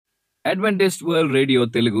Adventist world radio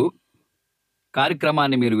Telugu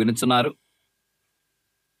కార్యక్రమాన్ని మీరు వినుచున్నారు.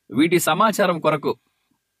 వీటి సమాచారం కొరకు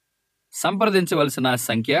సంప్రదించవలసిన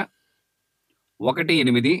సంఖ్య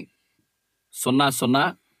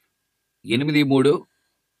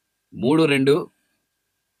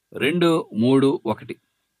 1800833231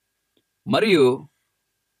 మరియు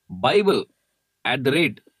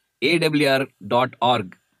bible@awr.org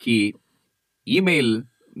కి ఈమెయిల్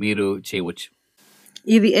మీరు చేయవచ్చు.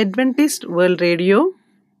 ఇది Adventist world radio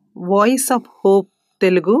voice of hope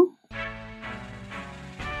Telugu.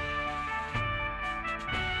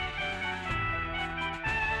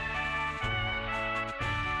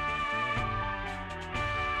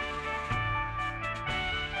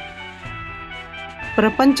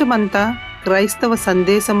 ప్రపంచమంతా క్రైస్తవ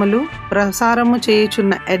సందేశములు ప్రసారము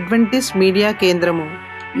చేయుచున్న అడ్వెంటిస్ట్ మీడియా కేంద్రము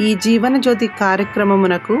ఈ జీవన జ్యోతి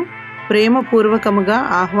కార్యక్రమమునకు ప్రేమపూర్వకముగా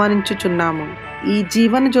ఆహ్వానించుచున్నాము. ఈ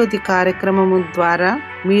జీవన జ్యోతి కార్యక్రమము ద్వారా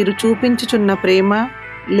మీరు చూపించుచున్న ప్రేమ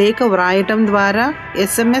లేఖ వ్రాయటం ద్వారా,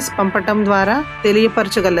 SMS పంపటం ద్వారా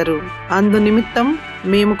తెలియపరచగలరు. అందు నిమిత్తం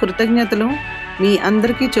మేము కృతజ్ఞతలు మీ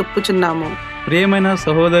అందరికీ చెప్పుచున్నాము. ప్రియమైన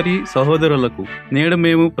సహోదరి సహోదరులకు, నేడు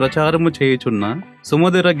మేము ప్రచారము చేయుచున్న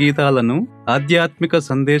సుమధుర గీతాలను, ఆధ్యాత్మిక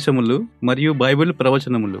సందేశములు మరియు బైబిల్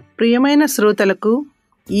ప్రవచనములు ప్రియమైన శ్రోతలకు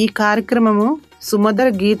ఈ కార్యక్రమము సుమధుర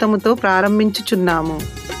గీతముతో ప్రారంభించుచున్నాము.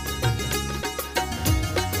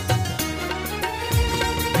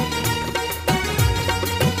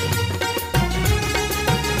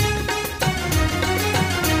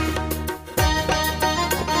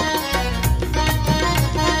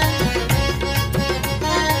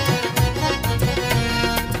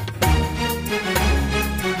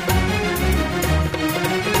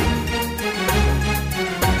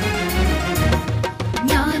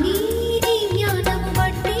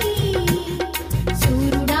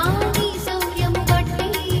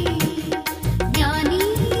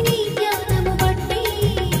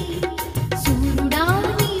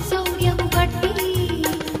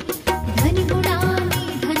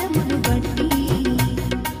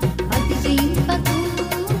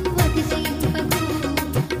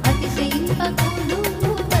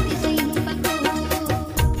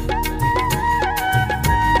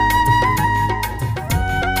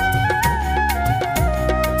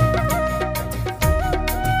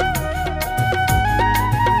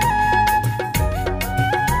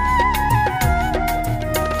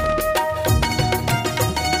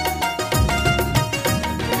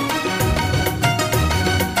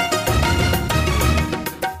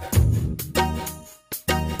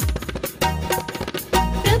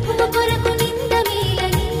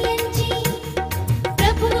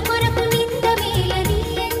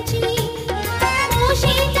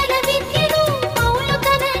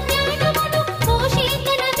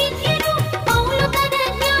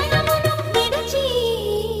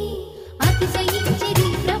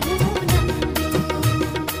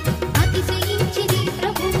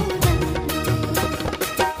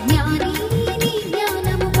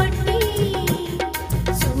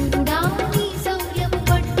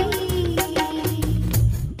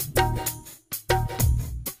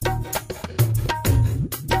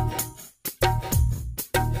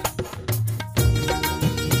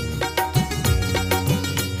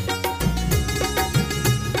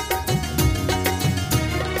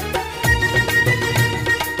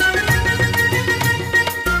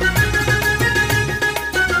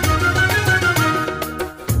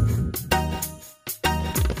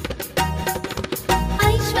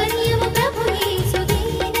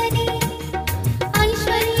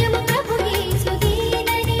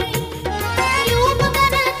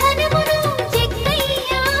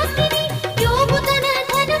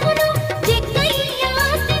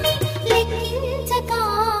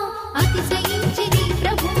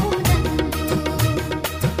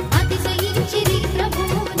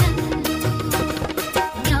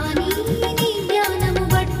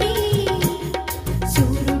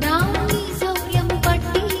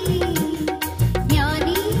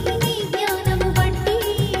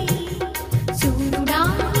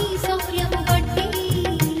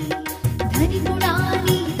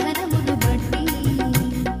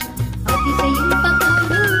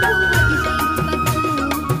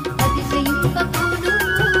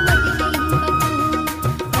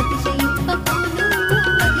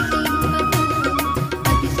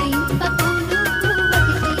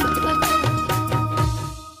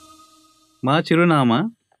 మా చిరునామా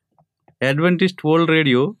Adventist world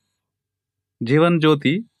radio Jeevan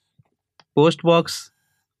Jyoti, post box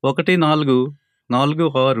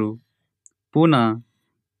 1446, Poona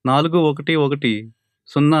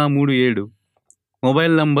 411037.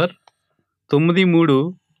 Mobile number 93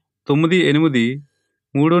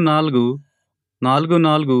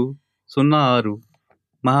 98344406.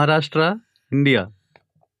 Maharashtra, India.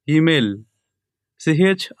 Email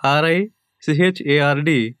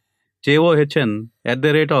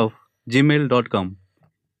chihardzjohn@gmail.com.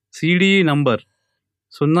 C D E number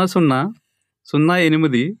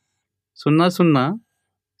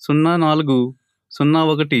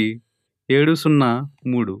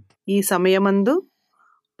 00080004010703. ఈ సమయమందు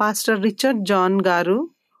పాస్టర్ రిచర్డ్ జాన్ గారు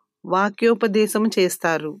వాక్యోపదేశం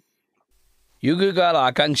చేస్తారు. యుగయుగాల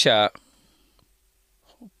ఆకాంక్ష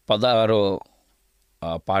 16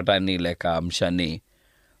 పాఠాన్ని లేక అంశాన్ని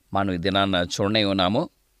మనం ఈ దినాన్న చూడనే ఉన్నాము.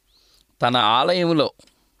 తన ఆలయంలో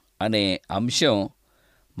అనే అంశం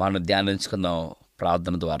మనం ధ్యానించుకుందాం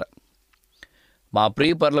ప్రార్థన ద్వారా. మా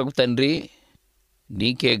ప్రియ పరలోక తండ్రి,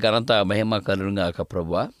 నీకే ఘనత మహిమ కలుగుగాక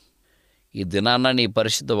ప్రభువా. ఈ దినాన్న నీ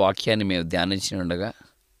పరిశుద్ధ వాక్యాన్ని మేము ధ్యానించి ఉండగా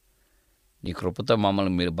నీ కృపతో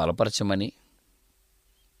మమ్మల్ని మీరు బలపరచమని,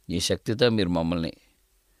 నీ శక్తితో మీరు మమ్మల్ని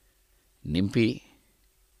నింపి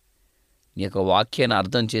నీ యొక్క వాక్యాన్ని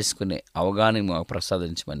అర్థం చేసుకునే అవగాహన మాకు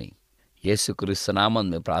ప్రసాదించమని యేసుక్రీస్తు నామమున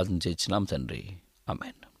మేము ప్రార్థన చేస్తున్నాం తండ్రి,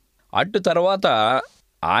 ఆమేన్. అటు తర్వాత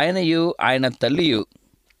ఆయనయు ఆయన తల్లియు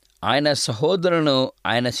ఆయన సహోదరులను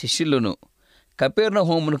ఆయన శిష్యులను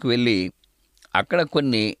కపెర్నహూమునకు వెళ్ళి అక్కడ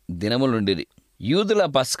కొన్ని దినములుండిరి. యూదుల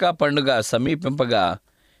పస్కా పండుగ సమీపింపగా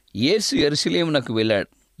యేసు యెరూషలేమునకు వెళ్ళాడు.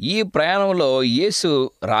 ఈ ప్రయాణంలో యేసు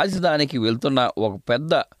రాజధానికి వెళ్తున్న ఒక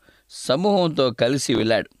పెద్ద సమూహంతో కలిసి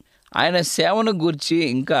వెళ్ళాడు. ఆయన సేవను గూర్చి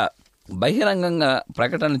ఇంకా బహిరంగంగా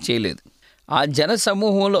ప్రకటన చేయలేదు. ఆ జన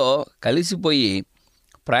సమూహంలో కలిసిపోయి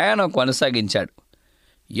ప్రయాణం కొనసాగించాడు.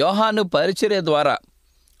 యోహాను పరిచర్య ద్వారా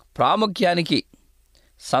ప్రాముఖ్యానికి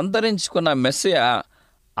సంతరించుకున్న మెస్సయ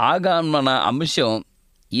ఆగమన అంశం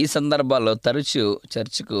ఈ సందర్భాల్లో తరచూ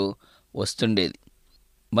చర్చకు వస్తుండేది.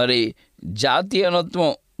 మరి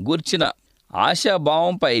జాతీయనత్వం గూర్చిన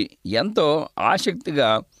ఆశాభావంపై ఎంతో ఆసక్తిగా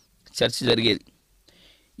చర్చ జరిగేది.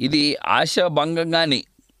 ఇది ఆశాభంగంగాని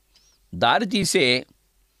దారితీసే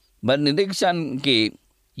మరి నిరీక్షణకి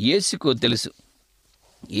యేసుకు తెలుసు.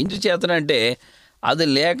 ఎందుచేతనంటే అది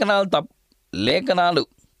లేఖనాలు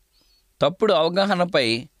తప్పుడు అవగాహనపై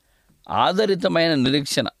ఆధారితమైన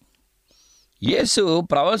నిరీక్షణ. యేసు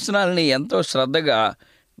ప్రవచనాలని ఎంతో శ్రద్ధగా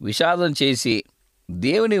విషాదం చేసి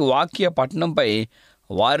దేవుని వాక్య పఠనంపై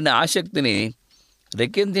వారిని ఆసక్తిని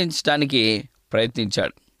రేకెత్తించడానికి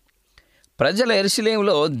ప్రయత్నించాడు. ప్రజల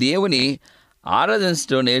యెరూషలేములో దేవుని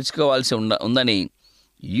ఆరాధించడం నేర్చుకోవాల్సి ఉందని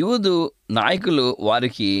యూదు నాయకులు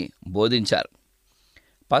వారికి బోధించారు.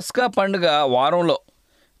 పస్కా పండుగ వారంలో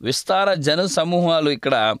విస్తార జన సమూహాలు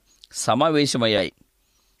ఇక్కడ సమావేశమయ్యాయి.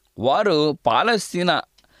 వారు పాలస్తీనా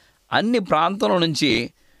అన్ని ప్రాంతాల నుంచి,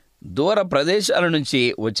 దూర ప్రదేశాల నుంచి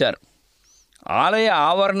వచ్చారు. ఆలయ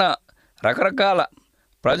ఆవరణ రకరకాల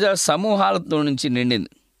ప్రజా సమూహాలతో నుంచి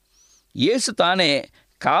నిండింది. యేసు తానే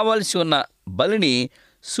కావలసి ఉన్న బలిని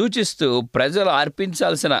సూచిస్తూ ప్రజలు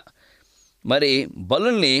అర్పించాల్సిన మరి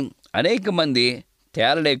బలుల్ని అనేక మంది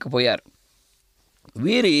తేలలేకపోయారు.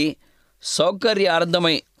 వీరి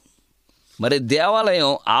సౌకర్యార్థమై మరి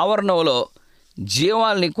దేవాలయం ఆవరణలో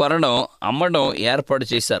జీవాల్ని కొనడం, అమ్మడం ఏర్పాటు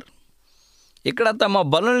చేశారు. ఇక్కడ తమ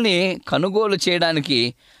బలుల్ని కొనుగోలు చేయడానికి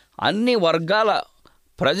అన్ని వర్గాల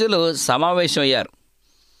ప్రజలు సమావేశమయ్యారు.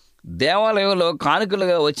 దేవాలయంలో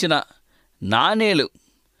కానుకలుగా వచ్చిన నాణేలు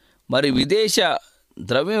మరి విదేశ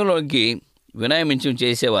ద్రవ్యంలోకి వినిమయం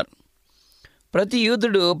చేసేవారు. ప్రతి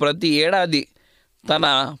యూదుడు ప్రతి ఏడాది తన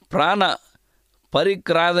ప్రాణ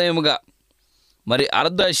పరిక్రాదయముగా మరి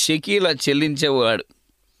అర్ధ షెకీల చెల్లించేవాడు.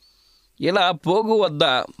 ఇలా పోగు వద్ద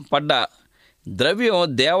పడ్డ ద్రవ్యం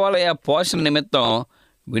దేవాలయ పోషణ నిమిత్తం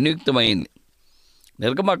వినియుక్తమైంది.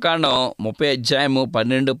 నిర్గమకాండం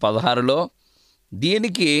 30:12-16లో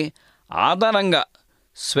దీనికి ఆధారంగా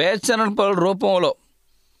స్వేచ్ఛనపల రూపంలో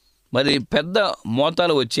మరి పెద్ద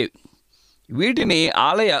మోతాలు వచ్చేవి. వీటిని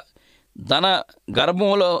ఆలయ ధన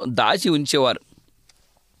గర్భంలో దాచి ఉంచేవారు.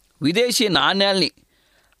 విదేశీ నాణ్యాల్ని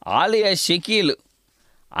ఆలయ షెకీలు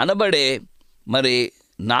అనబడే మరి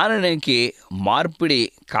నాణ్యానికి మార్పిడి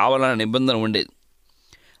కావాలన్న నిబంధన ఉండేది.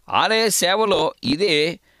 ఆలయ సేవలో ఇదే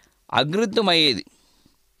అగ్రితమయ్యేది.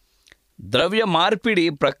 ద్రవ్య మార్పిడి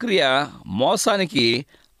ప్రక్రియ మోసానికి,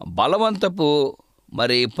 బలవంతపు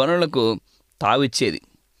మరి పనులకు తావిచ్చేది.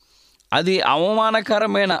 అది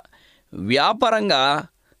అవమానకరమైన వ్యాపారంగా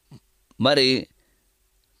మరి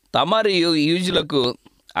తమరియు యూజులకు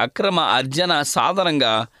అక్రమ అర్జన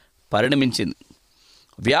సాధనంగా పరిణమించింది.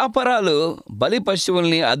 వ్యాపారాలు బలి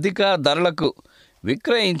పశువుల్ని అధిక ధరలకు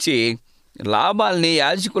విక్రయించి లాభాల్ని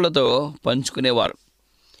యాజకులతో పంచుకునేవారు.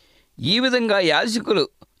 ఈ విధంగా యాజకులు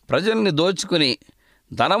ప్రజల్ని దోచుకుని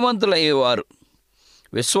ధనవంతులయ్యేవారు.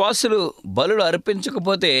 విశ్వాసులు బలులు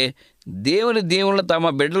అర్పించకపోతే దేవుని దీవెనలు తమ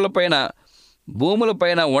బిడ్డలపైన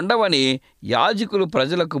భూములపైన ఉండవని యాజకులు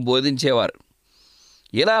ప్రజలకు బోధించేవారు.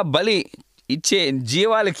 ఇలా బలి ఇచ్చే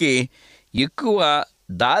జీవాలకి ఎక్కువ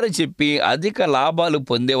దారి చెప్పి అధిక లాభాలు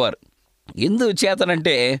పొందేవారు.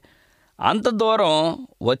 ఎందుచేతనంటే అంత దూరం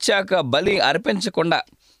వచ్చాక బలి అర్పించకుండా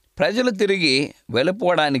ప్రజలు తిరిగి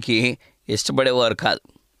వెళ్ళిపోవడానికి ఇష్టపడేవారు కాదు.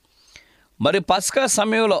 మరి పస్కా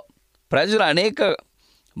సమయంలో ప్రజలు అనేక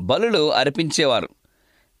బలులు అర్పించేవారు.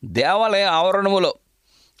 దేవాలయ ఆవరణములో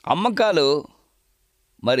అమ్మకాలు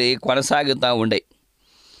మరి కొనసాగుతూ ఉండేవి.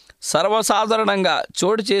 సర్వసాధారణంగా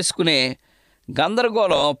చోటు చేసుకునే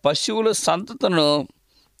గందరగోళం పశువుల సంతతులను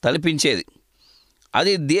తలపించేది.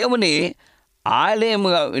 అది దేవుని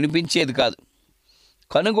ఆలయముగా వినిపించేది కాదు.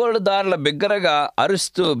 కొనుగోలుదారుల బిగ్గరగా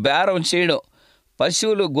అరుస్తూ బేరం చేయడం,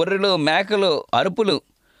 పశువులు, గొర్రెలు, మేకలు అరుపులు,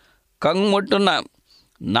 కంగుమొట్టున్న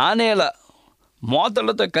నాణేల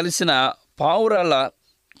మోతలతో కలిసిన పావురాల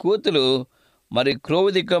కూతులు మరి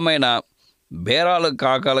క్రోధికమైన బేరాలు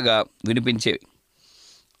కాకలుగా వినిపించేవి.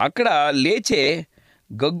 అక్కడ లేచే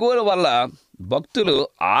గగ్గోల వల్ల భక్తులు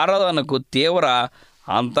ఆరాధనకు తీవ్ర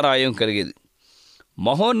అంతరాయం కలిగేది.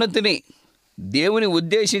 మహోన్నతిని దేవుని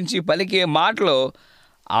ఉద్దేశించి పలికే మాటలు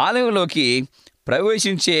ఆలయంలోకి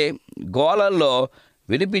ప్రవేశించే గోళల్లో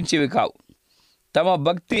వినిపించేవి కావు. తమ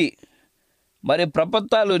భక్తి మరి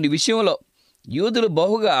ప్రపత్తాలు విషయంలో యూదులు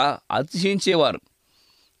బహుగా అతిశయించేవారు.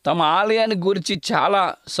 తమ ఆలయాన్ని గురించి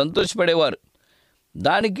చాలా సంతోషపడేవారు.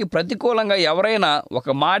 దానికి ప్రతికూలంగా ఎవరైనా ఒక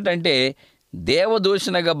మాట అంటే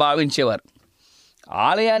దేవదూషణగా భావించేవారు.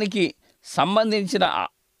 ఆలయానికి సంబంధించిన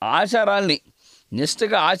ఆచారాల్ని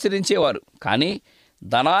నిష్ఠగా ఆచరించేవారు. కానీ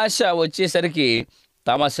ధనాశ వచ్చేసరికి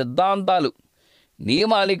తమ సిద్ధాంతాలు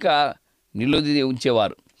నియమాలిక నిలుది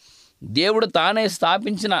ఉంచేవారు. దేవుడు తానే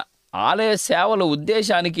స్థాపించిన ఆలయ సేవల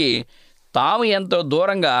ఉద్దేశానికి తాము ఎంతో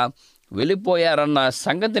దూరంగా వెళ్ళిపోయారన్న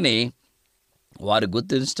సంగతిని వారు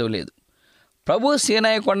గుర్తించడం లేదు. ప్రభు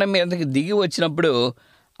సీనాయి కొండ మీదకి దిగి వచ్చినప్పుడు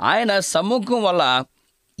ఆయన సమ్ముఖం వల్ల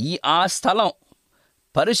ఆ స్థలం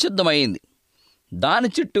పరిశుద్ధమైంది. దాని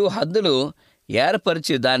చుట్టూ హద్దులు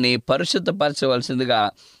ఏర్పరిచి దాన్ని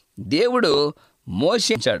పరిశుద్ధపరచవలసిందిగా దేవుడు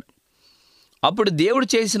మోషించాడు. అప్పుడు దేవుడు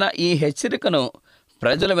చేసిన ఈ హెచ్చరికను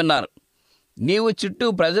ప్రజలు విన్నారు. నీవు చుట్టూ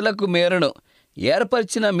ప్రజలకు మేరను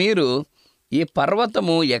ఏర్పరిచిన మీరు ఈ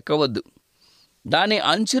పర్వతము ఎక్కవద్దు, దాని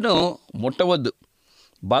అంచును ముట్టవద్దు.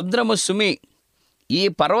 భద్రము సుమి, ఈ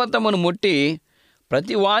పర్వతమును ముట్టి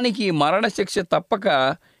ప్రతివానికి మరణశిక్ష తప్పక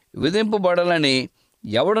విధింపబడాలని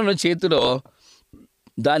ఎవడను చేతిలో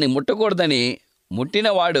దాన్ని ముట్టకూడదని,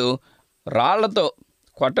 ముట్టినవాడు రాళ్లతో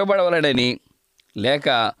కొట్టబడవలనని లేక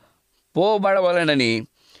పోబడవలనని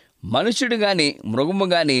మనుషుడు కానీ మృగము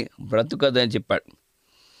కానీ బ్రతుకదని చెప్పాడు.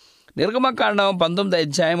 నిర్గమకాండం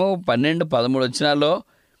 19:12-13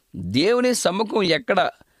 దేవుని సమ్ముఖం ఎక్కడ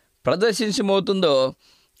ప్రదర్శించబోతుందో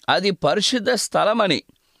అది పరిశుద్ధ స్థలమని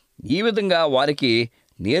ఈ విధంగా వారికి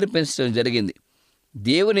నేర్పించడం జరిగింది.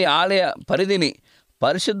 దేవుని ఆలయ పరిధిని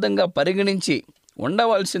పరిశుద్ధంగా పరిగణించి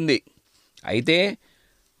ఉండవలసింది. అయితే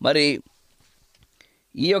మరి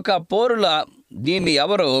ఈ యొక్క పౌరుల దీన్ని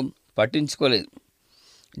ఎవరు పట్టించుకోలేదు.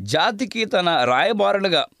 జాతికి తన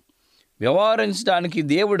రాయబారులుగా వ్యవహరించడానికి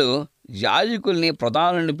దేవుడు యాజకుల్ని,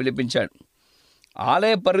 ప్రధానుల్ని పిలిపించాడు.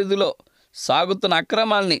 ఆలయ పరిధిలో సాగుతున్న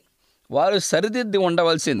అక్రమాల్ని వారు సరిదిద్ది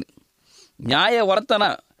ఉండవలసింది. న్యాయవర్తన,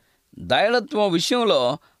 దయాళత్వం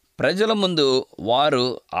విషయంలో ప్రజల ముందు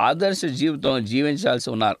వారు ఆదర్శ జీవితం జీవించాల్సి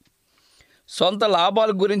ఉన్నారు. సొంత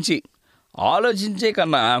లాభాల గురించి ఆలోచించే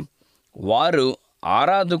కన్నా వారు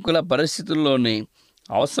ఆరాధకుల పరిస్థితుల్లోని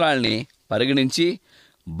అవసరాల్ని పరిగణించి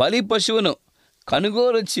బలి పశువును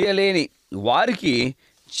కొనుగోలు చేయలేని వారికి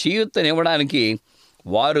చేయూతనివ్వడానికి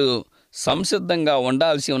వారు సంసిద్ధంగా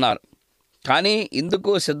ఉండాల్సి ఉన్నారు. కానీ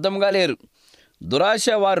ఇందుకు సిద్ధంగా లేరు. దురాశ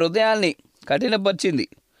వారి హృదయాల్ని కఠినపరిచింది.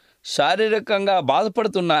 శారీరకంగా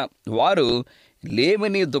బాధపడుతున్న వారు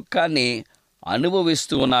లేమిని దుఃఖాన్ని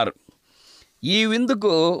అనుభవిస్తూ ఉన్నారు. ఈ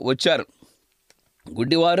విందుకు వచ్చారు.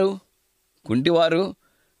 గుడ్డివారు, కుంటివారు,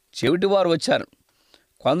 చెవిటివారు వచ్చారు.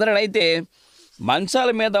 కొందరినైతే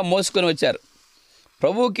మంచాల మీద మోసుకొని వచ్చారు.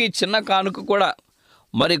 ప్రభువుకి చిన్న కానుక కూడా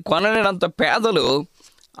మరి కొనలేనంత పేదలు,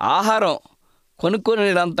 ఆహారం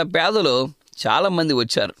కొనుక్కొనేంత పేదలు చాలామంది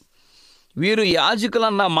వచ్చారు. వీరు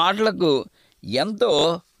యాజకులన్న మాటలకు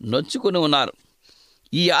ఎంతో నొచ్చుకొని ఉన్నారు.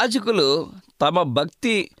 ఈ యాజకులు తమ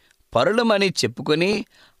భక్తి పరులమని చెప్పుకొని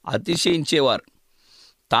అతిశయించేవారు.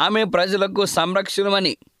 తామే ప్రజలకు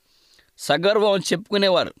సంరక్షణమని సగర్వం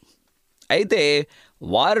చెప్పుకునేవారు. అయితే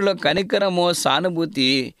వారిలో కనికరమో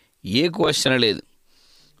సానుభూతి ఏ క్వశ్చన్ లేదు.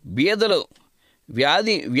 బీదలు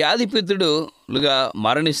వ్యాధిపీతుడులుగా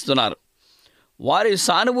మరణిస్తున్నారు. వారి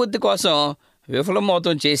సానుభూతి కోసం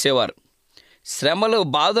విఫలమోతం చేసేవారు. శ్రమలు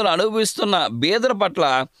బాధలు అనుభవిస్తున్న బీదల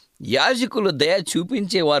పట్ల యాజకులు దయ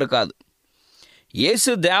చూపించేవారు కాదు.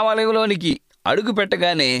 యేసు దేవాలయంలోనికి అడుగు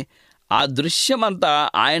పెట్టగానే ఆ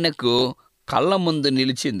దృశ్యమంతా ఆయనకు కళ్ళ ముందు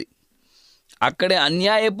నిలిచింది. అక్కడే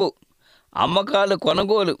అన్యాయపు అమ్మకాలు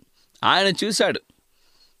కొనుగోలు ఆయన చూశాడు.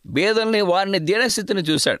 బీదల్ని వారిని దీనస్థితిని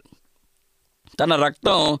చూశాడు. తన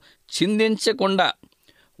రక్తం చిందించకుండా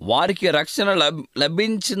వారికి రక్షణ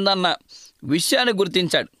లభించిందన్న విషయాన్ని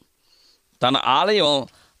గుర్తించాడు. తన ఆలయం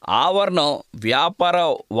ఆవరణం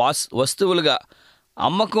వ్యాపార వస్తువులుగా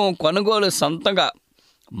అమ్మకం కొనుగోలు సంతంగా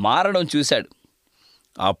మారడం చూశాడు.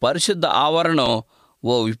 ఆ పరిశుద్ధ ఆవరణం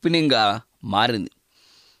ఓ విపినంగా మారింది.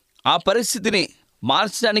 ఆ పరిస్థితిని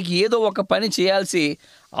మార్చడానికి ఏదో ఒక పని చేయాల్సి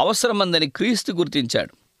అవసరమందని క్రీస్తు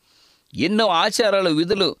గుర్తించాడు. ఎన్నో ఆచారాలు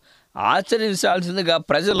విధులు ఆచరించాల్సిందిగా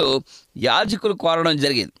ప్రజలు యాజకులు కోరడం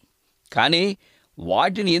జరిగింది. కానీ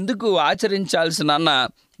వాటిని ఎందుకు ఆచరించాల్సిన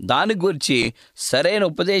దాని గురించి సరైన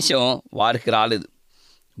ఉపదేశం వారికి రాలేదు.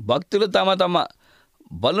 భక్తులు తమ తమ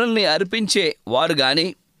బలుల్ని అర్పించే వారు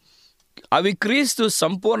కానీ అవి క్రీస్తు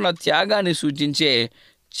సంపూర్ణ త్యాగాన్ని సూచించే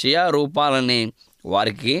క్రియారూపాలని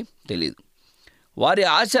వారికి తెలియదు. వారి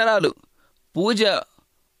ఆచారాలు పూజ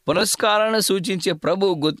పునస్కారాలను సూచించే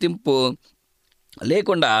ప్రభు గుర్తింపు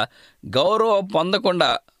లేకుండా గౌరవం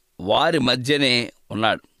పొందకుండా వారి మధ్యనే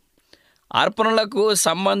ఉన్నాడు. అర్పణలకు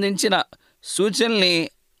సంబంధించిన సూచనల్ని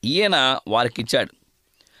ఈయన వారికిచ్చాడు.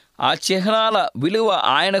 ఆ చిహ్నాల విలువ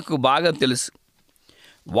ఆయనకు బాగా తెలుసు.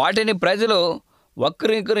 వాటిని ప్రజలు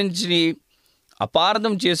వక్రీకరించి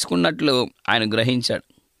అపార్థం చేసుకున్నట్లు ఆయన గ్రహించాడు.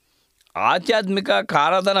 ఆధ్యాత్మిక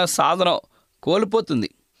ఆరాధన సాధనం కోల్పోతుంది.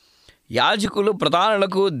 యాజకులు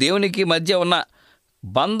ప్రధానులకు దేవునికి మధ్య ఉన్న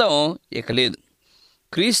బంధం ఇక లేదు.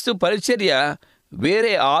 క్రీస్తు పరిచర్య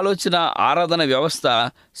వేరే ఆలోచన ఆరాధన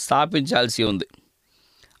వ్యవస్థ స్థాపించాల్సి ఉంది.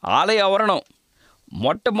 ఆలయ ఆవరణం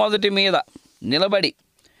మొట్టమొదటి మీద నిలబడి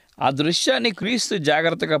ఆ దృశ్యాన్ని క్రీస్తు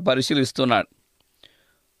జాగ్రత్తగా పరిశీలిస్తున్నాడు.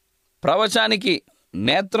 ప్రవచనానికి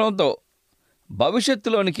నేత్రంతో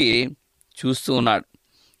భవిష్యత్తులోనికి చూస్తూ ఉన్నాడు.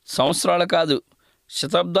 సంవత్సరాలు కాదు,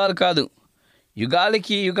 శతాబ్దాలు కాదు,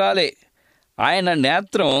 యుగాలకి యుగాలే ఆయన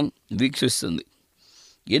నేత్రం వీక్షిస్తుంది.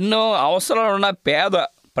 ఎన్నో అవసరాలున్న పేద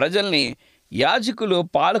ప్రజల్ని యాజకులు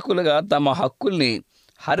పాలకులుగా తమ హక్కుల్ని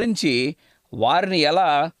హరించి వారిని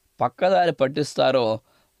ఎలా పక్కదారి పట్టిస్తారో,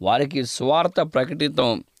 వారికి సువార్త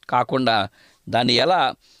ప్రకటితం కాకుండా దాన్ని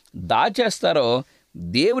ఎలా దాచేస్తారో,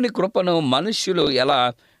 దేవుని కృపను మనుష్యులు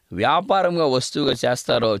ఎలా వ్యాపారంగా వస్తువుగా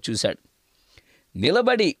చేస్తారో చూశాడు.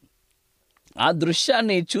 నిలబడి ఆ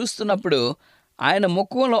దృశ్యాన్ని చూస్తున్నప్పుడు ఆయన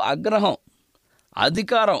ముఖంలో ఆగ్రహం,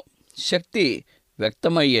 అధికారం, శక్తి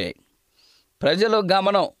వ్యక్తమయ్యాయి. ప్రజల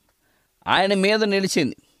గమనం ఆయన మీద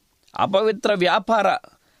నిలిచింది. అపవిత్ర వ్యాపార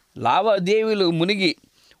లావాదేవీలు మునిగి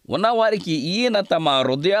ఉన్నవారికి ఈయన తమ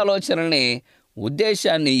హృదయాలోచనని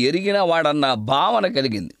ఉద్దేశాన్ని ఎరిగిన వాడన్న భావన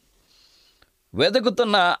కలిగింది.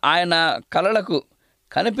 వెతుకుతున్న ఆయన కళలకు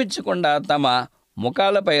కనిపించకుండా తమ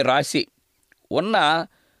ముఖాలపై రాసి ఉన్న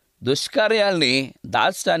దుష్కార్యాల్ని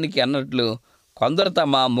దాచడానికి అన్నట్లు కొందరు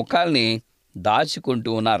తమ ముఖాల్ని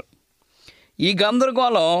దాచుకుంటూ ఉన్నారు. ఈ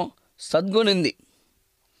గందరగోళం సద్గునింది.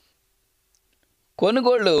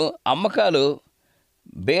 కొనుగోళ్ళు, అమ్మకాలు,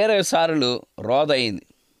 బేరసారులు రోదయింది.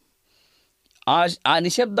 ఆ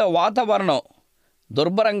నిశ్శబ్ద వాతావరణం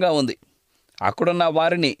దుర్భరంగా ఉంది. అక్కడున్న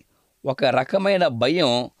వారిని ఒక రకమైన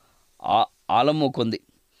భయం ఆలముకుంది.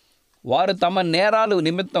 వారు తమ నేరాలు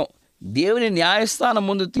నిమిత్తం దేవుని న్యాయస్థానం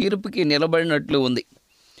ముందు తీర్పుకి నిలబడినట్లు ఉంది.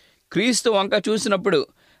 క్రీస్తు వంక చూసినప్పుడు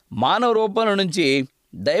మానవ రూపంలో నుంచి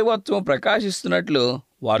దైవత్వం ప్రకాశిస్తున్నట్లు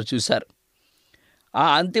వారు చూశారు.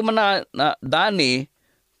 ఆ అంతిమ దాన్ని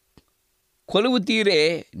కొలువు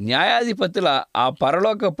తీరే న్యాయాధిపతుల ఆ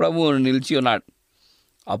పరలోక ప్రభువు నిలిచి ఉన్నాడు.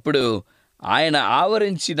 అప్పుడు ఆయన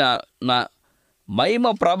ఆవరించిన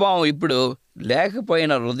మహిమ ప్రభావం ఇప్పుడు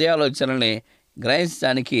లేకపోయిన హృదయాలోచనల్ని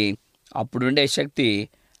గ్రహించడానికి అప్పుడుండే శక్తి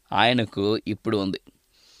ఆయనకు ఇప్పుడు ఉంది.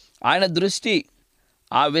 ఆయన దృష్టి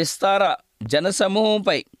ఆ విస్తార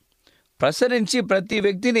జనసమూహంపై ప్రసరించి ప్రతి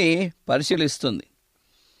వ్యక్తిని పరిశీలిస్తుంది.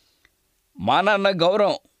 మానవ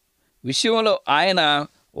గౌరవం విషయంలో ఆయన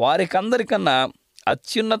వారికందరికన్నా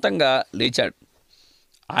అత్యున్నతంగా లేచాడు.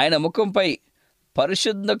 ఆయన ముఖంపై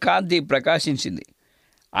పరిశుద్ధ కాంతి ప్రకాశించింది.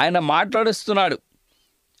 ఆయన మాట్లాడుస్తున్నాడు.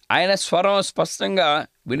 ఆయన స్వరం స్పష్టంగా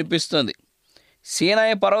వినిపిస్తుంది.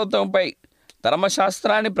 సీనాయి పర్వతంపై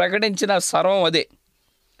ధర్మశాస్త్రాన్ని ప్రకటించిన స్వరం అదే.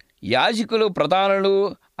 యాజకులు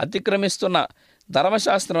ప్రధానులు అతిక్రమిస్తున్న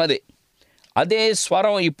ధర్మశాస్త్రం అదే. అదే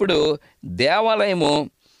స్వరం ఇప్పుడు దేవాలయము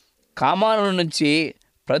కామాను నుంచి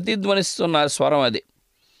ప్రతిధ్వనిస్తున్న స్వరం అదే.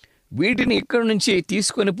 వీటిని ఇక్కడి నుంచి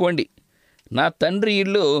తీసుకొని పోండి, నా తండ్రి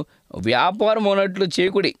ఇల్లు వ్యాపారం ఉన్నట్లు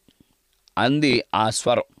చేయకుడి అంది ఆ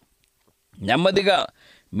స్వరం. నెమ్మదిగా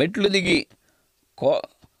మెట్లు దిగి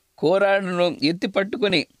కోరాడును ఎత్తి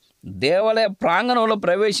పట్టుకుని దేవాలయ ప్రాంగణంలో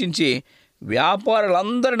ప్రవేశించి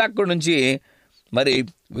వ్యాపారులందరిని అక్కడి నుంచి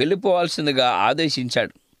వెళ్ళిపోవాల్సిందిగా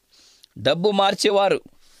ఆదేశించాడు. డబ్బు మార్చేవారు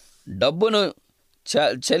డబ్బును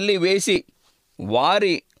చల్లి వేసి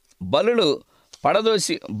వారి బలలు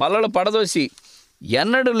పడదోసి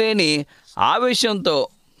ఎన్నడూ లేని ఆవేశంతో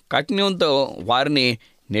కఠినంతో వారిని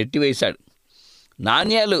నెట్టివేశాడు.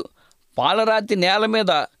 నాణ్యాలు పాలరాతి నేల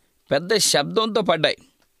మీద పెద్ద శబ్దంతో పడ్డాయి.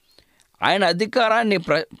 ఆయన అధికారాన్ని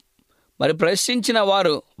ప్రశ్నించిన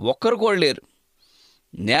వారు ఒక్కరు కూడా లేరు.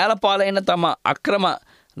 నేలపాలైన తమ అక్రమ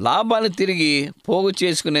లాభాన్ని తిరిగి పోగు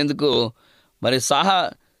చేసుకునేందుకు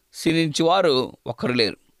సాహసించేవారు ఒక్కరు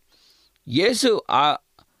లేరు. యేసు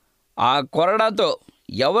ఆ కొరడాతో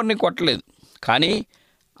ఎవరిని కొట్టలేదు, కానీ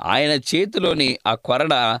ఆయన చేతిలోని ఆ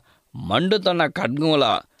కొరడ మండుతున్న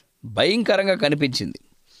ఖడ్గంలా భయంకరంగా కనిపించింది.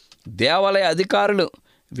 దేవాలయ అధికారులు,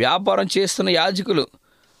 వ్యాపారం చేస్తున్న యాజకులు,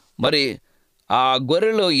 ఆ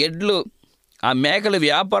గొర్రెలు, ఎడ్లు, ఆ మేకల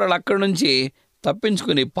వ్యాపారాలు అక్కడి నుంచి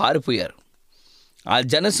తప్పించుకుని పారిపోయారు. ఆ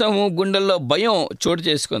జనసమూహం గుండెల్లో భయం చోటు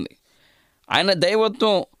చేసుకుంది. ఆయన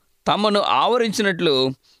దైవత్వం తమను ఆవరించినట్లు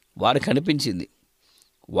వారికి అనిపించింది.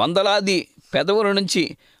 వందలాది పెదవుల నుంచి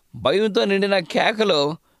భయంతో నిండిన కేకలు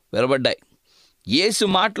వెలువడ్డాయి. యేసు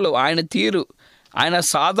మాటలు, ఆయన తీరు, ఆయన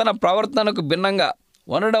సాధన ప్రవర్తనకు భిన్నంగా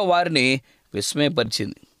ఉండడం వారిని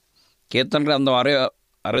విస్మయపరిచింది. కీర్తన గ్రంథం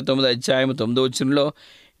 69 అధ్యాయం 9వ వచనంలో,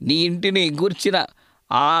 నీ ఇంటిని గూర్చిన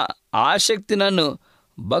ఆ ఆసక్తి నన్ను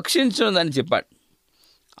భక్షించున్నదని చెప్పాడు.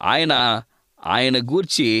 ఆయన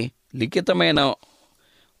గూర్చి లిఖితమైన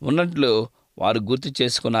ఉన్నట్లు వారు గుర్తు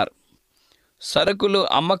చేసుకున్నారు. సరుకులు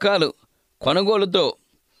అమ్మకాలు కొనుగోలుతో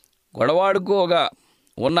గొడవాడుకోగా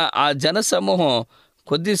ఉన్న ఆ జనసమూహం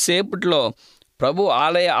కొద్దిసేపట్లో ప్రభు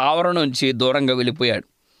ఆలయ ఆవరణ నుంచి దూరంగా వెళ్ళిపోయాడు.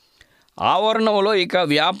 ఆవరణంలో ఇక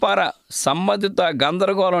వ్యాపార సంబంధిత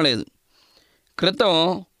గందరగోళం లేదు. క్రితం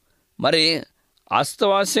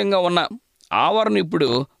అస్తవాస్యంగా ఉన్న ఆవరణ ఇప్పుడు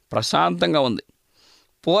ప్రశాంతంగా ఉంది.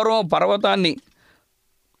 పూర్వం పర్వతాన్ని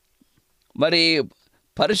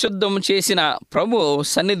పరిశుద్ధం చేసిన ప్రభు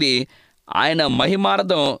సన్నిధి ఆయన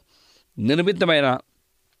మహిమార్థం నిర్మితమైన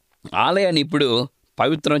ఆలయాన్ని ఇప్పుడు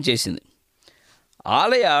పవిత్రం చేసింది.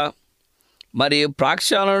 ఆలయ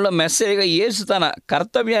ప్రక్షాళనలో మెస్సేగా యేసు తన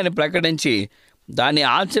కర్తవ్యాన్ని ప్రకటించి దాని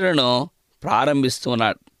ఆచరణను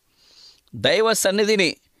ప్రారంభిస్తున్నాడు. దైవ సన్నిధిని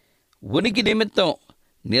ఉనికి నిమిత్తం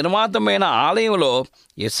నిర్మాతమైన ఆలయంలో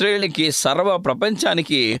ఇశ్రాయేలుకి, సర్వ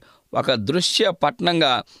ప్రపంచానికి ఒక దృశ్య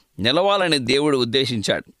పట్టణంగా నిలవాలని దేవుడు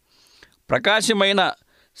ఉద్దేశించాడు. ప్రకాశమైన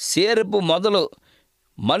సేరుపు మొదలు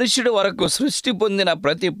మనుష్యుడి వరకు సృష్టి పొందిన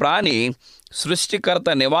ప్రతి ప్రాణి సృష్టికర్త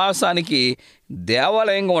నివాసానికి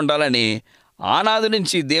దేవాలయంగా ఉండాలని ఆనాది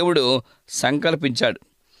నుంచి దేవుడు సంకల్పించాడు.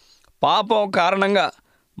 పాపం కారణంగా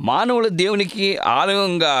మానవులు దేవునికి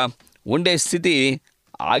ఆలయంగా ఉండే స్థితి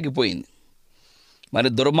ఆగిపోయింది.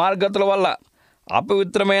 దుర్మార్గతల వల్ల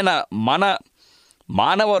అపవిత్రమైన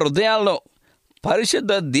మానవ హృదయాల్లో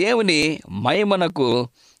పరిశుద్ధ దేవుని మహిమనకు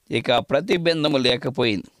ఇక ప్రతిబంధము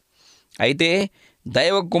లేకపోయింది. అయితే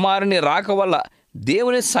దైవ కుమారుని రాక వల్ల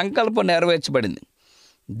దేవుని సంకల్పం నెరవేర్చబడింది.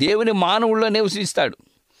 దేవుని మానవుల్లో నివసిస్తాడు.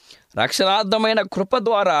 రక్షణార్థమైన కృప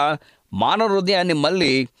ద్వారా మానవ హృదయాన్ని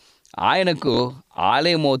మళ్ళీ ఆయనకు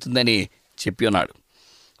ఆలయం అవుతుందని చెప్పి ఉన్నాడు.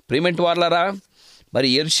 ప్రియమైన వారలారా,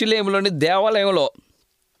 యెరూషలేములోని దేవాలయంలో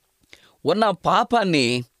ఉన్న పాపాన్ని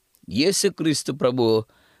యేసుక్రీస్తు ప్రభు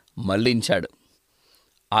మళ్లించాడు.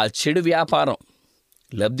 ఆ చెడు వ్యాపారం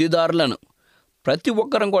లబ్ధిదారులను ప్రతి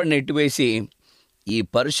ఒక్కరం కూడా నెట్టివేసి, ఈ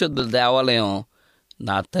పరిశుద్ధ దేవాలయం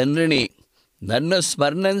నా తండ్రిని నన్ను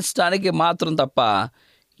స్మరించడానికి మాత్రం తప్ప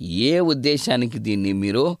ఏ ఉద్దేశానికి దీన్ని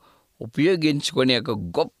మీరు ఉపయోగించుకునే ఒక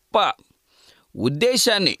గొప్ప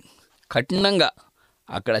ఉద్దేశాన్ని కఠినంగా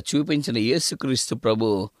అక్కడ చూపించిన యేసుక్రీస్తు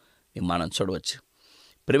ప్రభుని మనం చూడవచ్చు.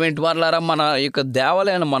 ప్రియమైన వారలారా, మన యొక్క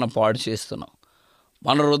దేవాలయాన్ని మనం పాడు చేస్తున్నాం.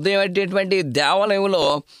 మన హృదయం అటువంటి దేవాలయంలో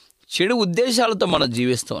చెడు ఉద్దేశాలతో మనం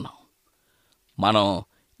జీవిస్తున్నాం. మనం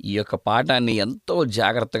ఈ యొక్క పాఠాన్ని ఎంతో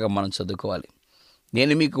జాగ్రత్తగా మనం చదువుకోవాలి.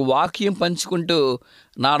 నేను మీకు వాక్యం పంచుకుంటూ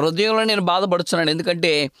నా హృదయంలో నేను బాధపడుతున్నాను.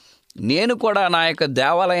 ఎందుకంటే నేను కూడా నా యొక్క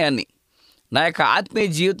దేవాలయాన్ని, నా యొక్క ఆత్మీయ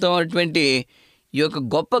జీవితం అటువంటి ఈ యొక్క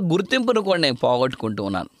గొప్ప గుర్తింపును కూడా నేను పోగొట్టుకుంటూ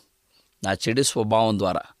ఉన్నాను. నా చెడు స్వభావం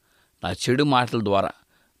ద్వారా, నా చెడు మాటల ద్వారా,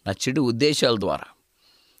 నా చెడు ఉద్దేశాల ద్వారా.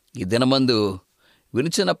 ఈ దినమందు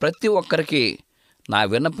వినిచిన ప్రతి ఒక్కరికి నా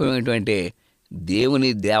విన్నపం ఏంటంటే, దేవుని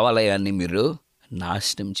దేవాలయాన్ని మీరు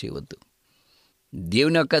నాశనం చేయవద్దు.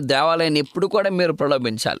 దేవుని యొక్క దేవాలయాన్ని ఎప్పుడు కూడా మీరు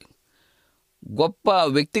ప్రలోభించాలి. గొప్ప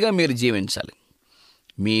వ్యక్తిగా మీరు జీవించాలి.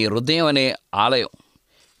 మీ హృదయం అనే ఆలయం,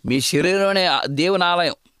 మీ శరీరం అనే దేవుని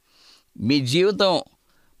ఆలయం, మీ జీవితం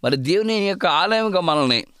మరి దేవుని యొక్క ఆలయంగా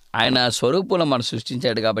మనల్ని ఆయన స్వరూపంలో మనం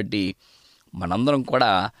సృష్టించాడు. కాబట్టి మనందరం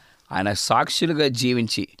కూడా ఆయన సాక్షులుగా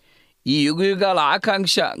జీవించి ఈ యుగయుగాల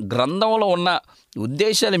ఆకాంక్ష గ్రంథంలో ఉన్న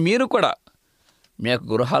ఉద్దేశాలు మీరు కూడా మీ యొక్క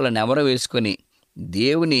గృహాలను నెమరు వేసుకొని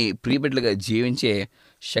దేవుని ప్రియబిడ్డలుగా జీవించే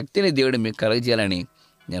శక్తిని దేవుడు మీకు కలగజేయాలని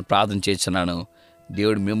నేను ప్రార్థన చేస్తున్నాను.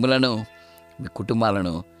 దేవుడు మిమ్మలను, మీ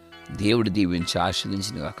కుటుంబాలను దేవుడు దీవించి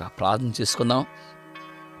ఆశీర్వదించిన కాక. ప్రార్థన చేసుకుందాం.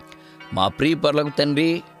 మా ప్రియ పరలోక తండ్రి,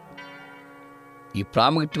 ఈ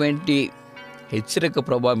ప్రాముఖ్యమైన హెచ్చరిక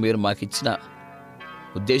ప్రభావం మీరు మాకు ఇచ్చిన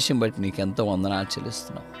ఉద్దేశం బట్టి నీకు ఎంతో వందనాలు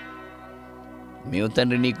చెల్లిస్తున్నాం. మేము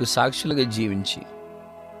తండ్రి నీకు సాక్షులుగా జీవించి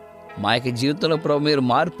మా యొక్క జీవితంలో ప్రభు మీరు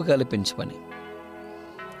మార్పు కల్పించమని,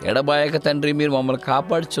 ఎడబాయక తండ్రి మీరు మమ్మల్ని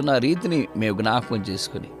కాపాడుచున్న రీతిని మేము జ్ఞాపకం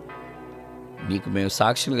చేసుకుని నీకు మేము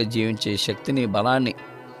సాక్షులుగా జీవించే శక్తిని, బలాన్ని,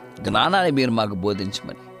 జ్ఞానాన్ని మీరు మాకు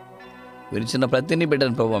బోధించమని, విరిచిన ప్రతిని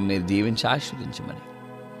బిడ్డను ప్రభావం మీరు దీవించి ఆశీర్వదించమని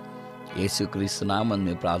యేసుక్రీస్తు నామమున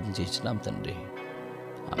మేము ప్రార్థన చేస్తున్నాం తండ్రి.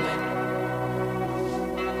 ఆమేన్.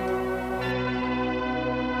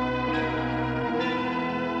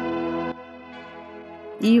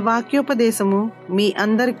 ఈ వాక్యోపదేశము మీ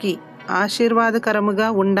అందరికీ ఆశీర్వాదకరముగా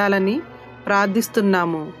ఉండాలని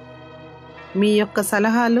ప్రార్థిస్తున్నాము. మీ యొక్క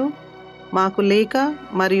సలహాలు మాకు లేఖ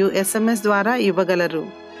మరియు SMS ద్వారా ఇవ్వగలరు.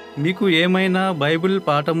 మీకు ఏమైనా బైబిల్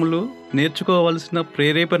పాఠములు నేర్చుకోవలసిన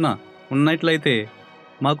ప్రేరేపణ ఉన్నట్లయితే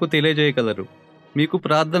మాకు తెలియజేయగలరు. మీకు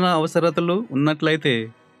ప్రార్థన అవసరతలు ఉన్నట్లయితే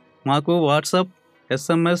మాకు వాట్సాప్,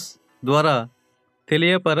 SMS ద్వారా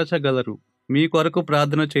తెలియపరచగలరు. మీ కొరకు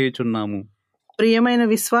ప్రార్థన చేయుచున్నాము. ప్రియమైన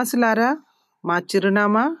విశ్వాసులారా, మా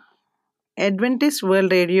చిరునామా Adventist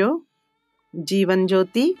world radio, Jeevan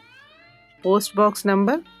Jyoti, post box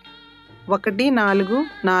number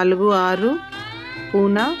 1446,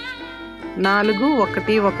 Poona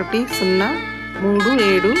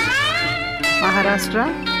 411037, Maharashtra,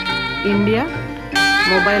 India.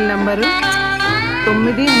 Mobile number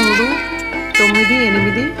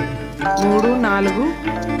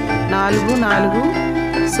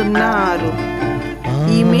 93344406.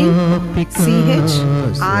 Email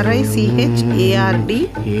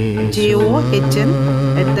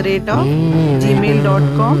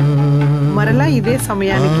CHRICHARDJOHN@gmail.com. మరలా ఇదే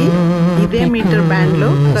సమయానికి ఇదే మీటర్ బ్యాండ్లో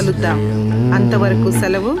కలుద్దాం. అంతవరకు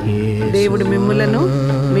సెలవు. దేవుడు మిమ్ములను,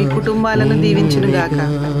 మీ కుటుంబాలను దీవించునుగాక.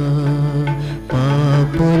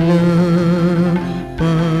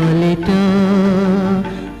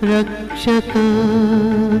 రక్షక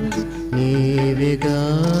నీవేగా,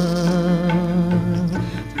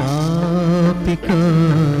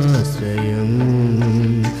 పాపికాశ్రయం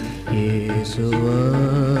యేసువా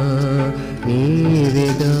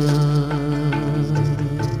నీవేగా.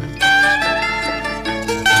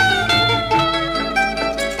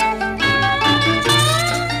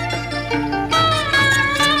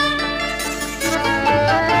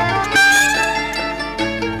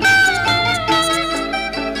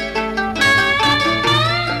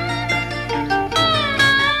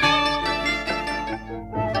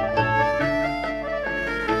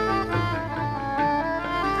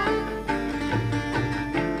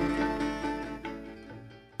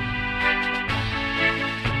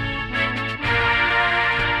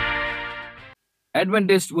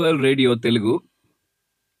 అడ్వెంటిస్ట్ వరల్డ్ రేడియో తెలుగు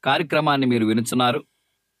కార్యక్రమాన్ని మీరు వినుచున్నారు.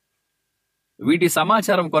 వీటి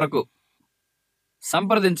సమాచారం కొరకు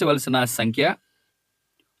సంప్రదించవలసిన సంఖ్య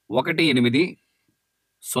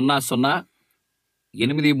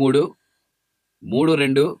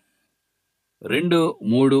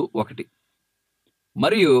 1800833231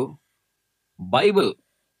 మరియు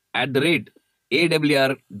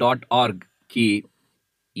bible@awr.org కి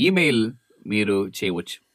ఈమెయిల్ మీరు చేయవచ్చు.